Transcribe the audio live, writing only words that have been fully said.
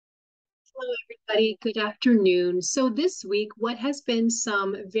Hello, everybody. Good afternoon. So, this week, what has been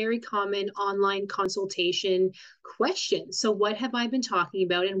some very common online consultation questions? So, what have I been talking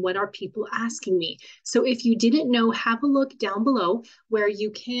about and what are people asking me? So, if you didn't know, have a look down below where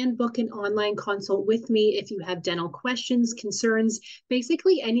you can book an online consult with me if you have dental questions, concerns,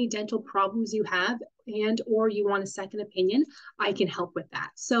 basically any dental problems you have and or you want a second opinion, I can help with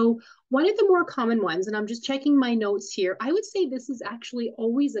that. So, one of the more common ones, and I'm just checking my notes here, I would say this is actually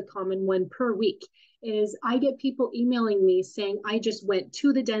always a common one per week, is I get people emailing me saying, I just went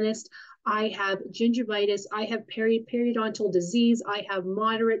to the dentist, I have gingivitis, I have periodontal disease, I have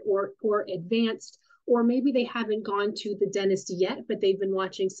moderate or advanced, or maybe they haven't gone to the dentist yet, but they've been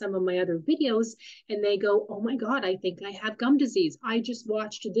watching some of my other videos and they go, oh my God, I think I have gum disease. I just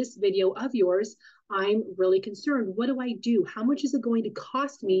watched this video of yours. I'm really concerned. What do I do? How much is it going to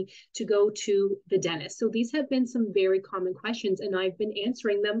cost me to go to the dentist? So these have been some very common questions and I've been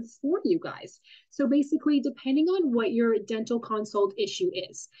answering them for you guys. So basically, depending on what your dental consult issue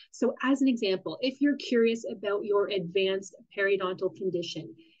is. So as an example, if you're curious about your advanced periodontal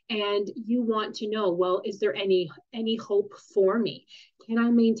condition, and you want to know, well, is there any hope for me? Can I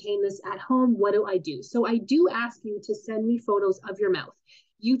maintain this at home? What do I do? So I do ask you to send me photos of your mouth.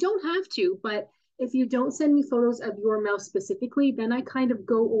 You don't have to, but if you don't send me photos of your mouth specifically, then I kind of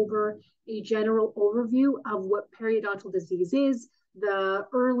go over a general overview of what periodontal disease is, the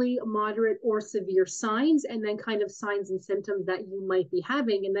early, moderate, or severe signs, and then kind of signs and symptoms that you might be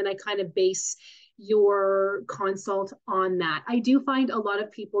having. And then I kind of base your consult on that. I do find a lot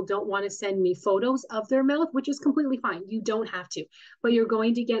of people don't want to send me photos of their mouth, which is completely fine. You don't have to, but you're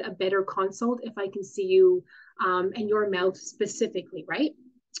going to get a better consult if I can see you and your mouth specifically, right?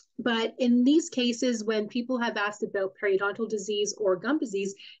 But in these cases, when people have asked about periodontal disease or gum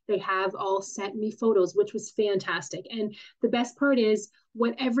disease, they have all sent me photos, which was fantastic. And the best part is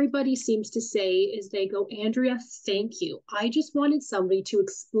what everybody seems to say is they go, Andrea, thank you. I just wanted somebody to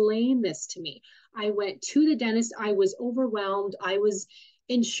explain this to me. I went to the dentist. I was overwhelmed. I was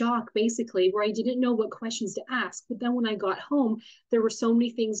in shock, basically, where I didn't know what questions to ask. But then when I got home, there were so many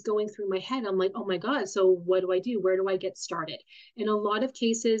things going through my head. I'm like, oh my God, so what do I do? Where do I get started? In a lot of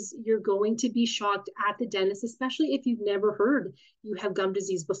cases, you're going to be shocked at the dentist, especially if you've never heard you have gum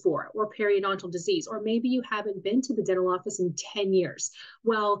disease before or periodontal disease, or maybe you haven't been to the dental office in 10 years.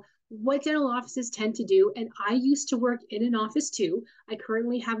 Well, what dental offices tend to do, and I used to work in an office too. I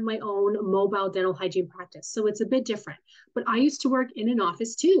currently have my own mobile dental hygiene practice, so it's a bit different. But I used to work in an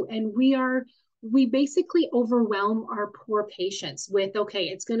office too, and we basically overwhelm our poor patients with, okay,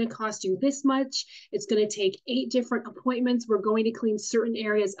 it's going to cost you this much. It's going to take 8 different appointments. We're going to clean certain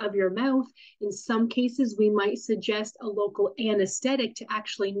areas of your mouth. In some cases, we might suggest a local anesthetic to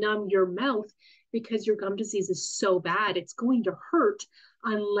actually numb your mouth because your gum disease is so bad. It's going to hurt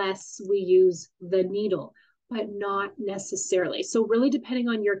unless we use the needle, but not necessarily. So really depending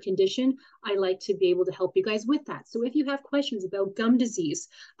on your condition, I like to be able to help you guys with that. So if you have questions about gum disease,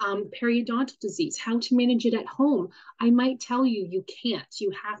 periodontal disease, how to manage it at home, I might tell you you can't.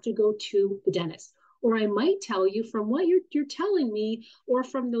 You have to go to the dentist. Or I might tell you from what you're telling me, or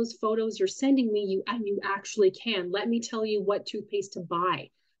from those photos you're sending me, you actually can. Let me tell you what toothpaste to buy,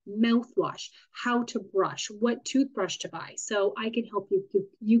 mouthwash, how to brush, what toothbrush to buy. So I can help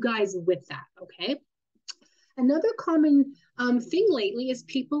you guys with that, okay? Another common thing lately is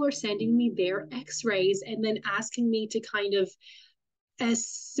people are sending me their x-rays and then asking me to kind of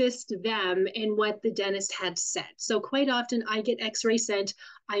assist them in what the dentist had said. So quite often I get x-ray sent.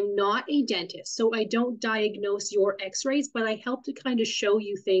 I'm not a dentist, so I don't diagnose your x-rays, but I help to kind of show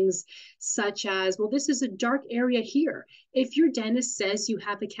you things such as, well, this is a dark area here. If your dentist says you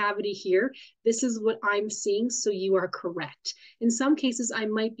have a cavity here, this is what I'm seeing, so you are correct. In some cases, I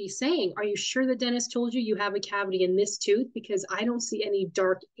might be saying, are you sure the dentist told you you have a cavity in this tooth? Because I don't see any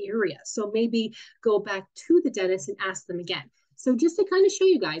dark area. So maybe go back to the dentist and ask them again. So just to kind of show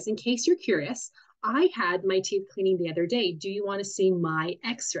you guys, in case you're curious, I had my teeth cleaning the other day. Do you want to see my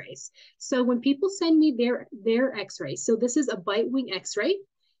x-rays? So when people send me their x-rays, so this is a bite wing x-ray.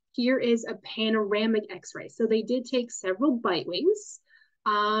 Here is a panoramic x-ray. So they did take several bite wings.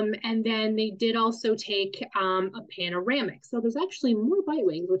 And then they did also take a panoramic. So there's actually more bite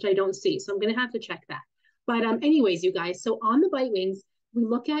wings, which I don't see. So I'm going to have to check that. But anyways, you guys, so on the bite wings, we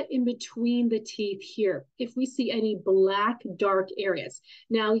look at in between the teeth here, if we see any black, dark areas.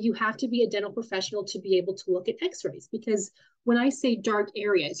 Now, you have to be a dental professional to be able to look at x-rays, because when I say dark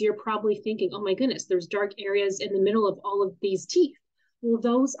areas, you're probably thinking, oh my goodness, there's dark areas in the middle of all of these teeth. Well,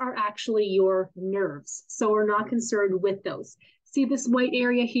 those are actually your nerves. So we're not concerned with those. See this white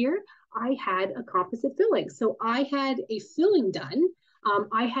area here? I had a composite filling. So I had a filling done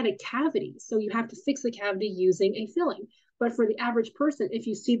I had a cavity, so you have to fix the cavity using a filling. But for the average person, if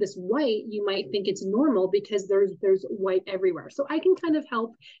you see this white, you might think it's normal because there's white everywhere. So I can kind of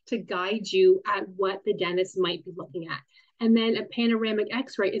help to guide you at what the dentist might be looking at. And then a panoramic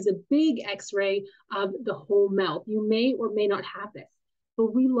x-ray is a big x-ray of the whole mouth. You may or may not have this,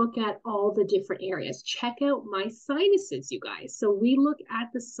 but we look at all the different areas. Check out my sinuses, you guys. So we look at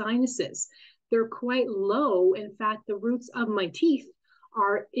the sinuses. They're quite low. In fact, the roots of my teeth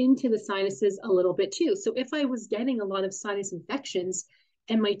are into the sinuses a little bit too. So if I was getting a lot of sinus infections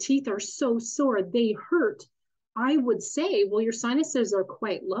and my teeth are so sore, they hurt, I would say, well, your sinuses are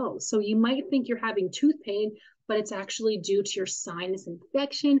quite low. So you might think you're having tooth pain, but it's actually due to your sinus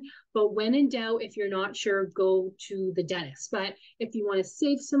infection. But when in doubt, if you're not sure, go to the dentist. But if you want to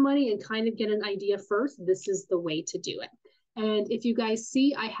save some money and kind of get an idea first, this is the way to do it. And if you guys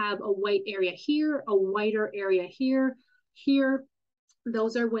see, I have a white area here, a whiter area here, here.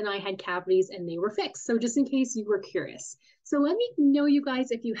 Those are when I had cavities and they were fixed. So just in case you were curious. So let me know, you guys,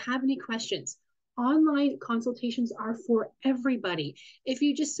 if you have any questions. Online consultations are for everybody. If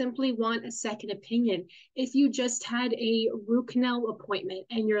you just simply want a second opinion, if you just had a root canal appointment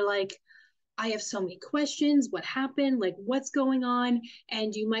and you're like, I have so many questions, what happened, like what's going on,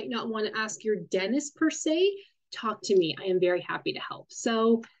 and you might not want to ask your dentist per se, talk to me. I am very happy to help.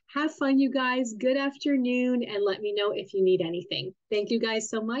 So have fun, you guys. Good afternoon, and let me know if you need anything. Thank you guys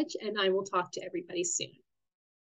so much, and I will talk to everybody soon.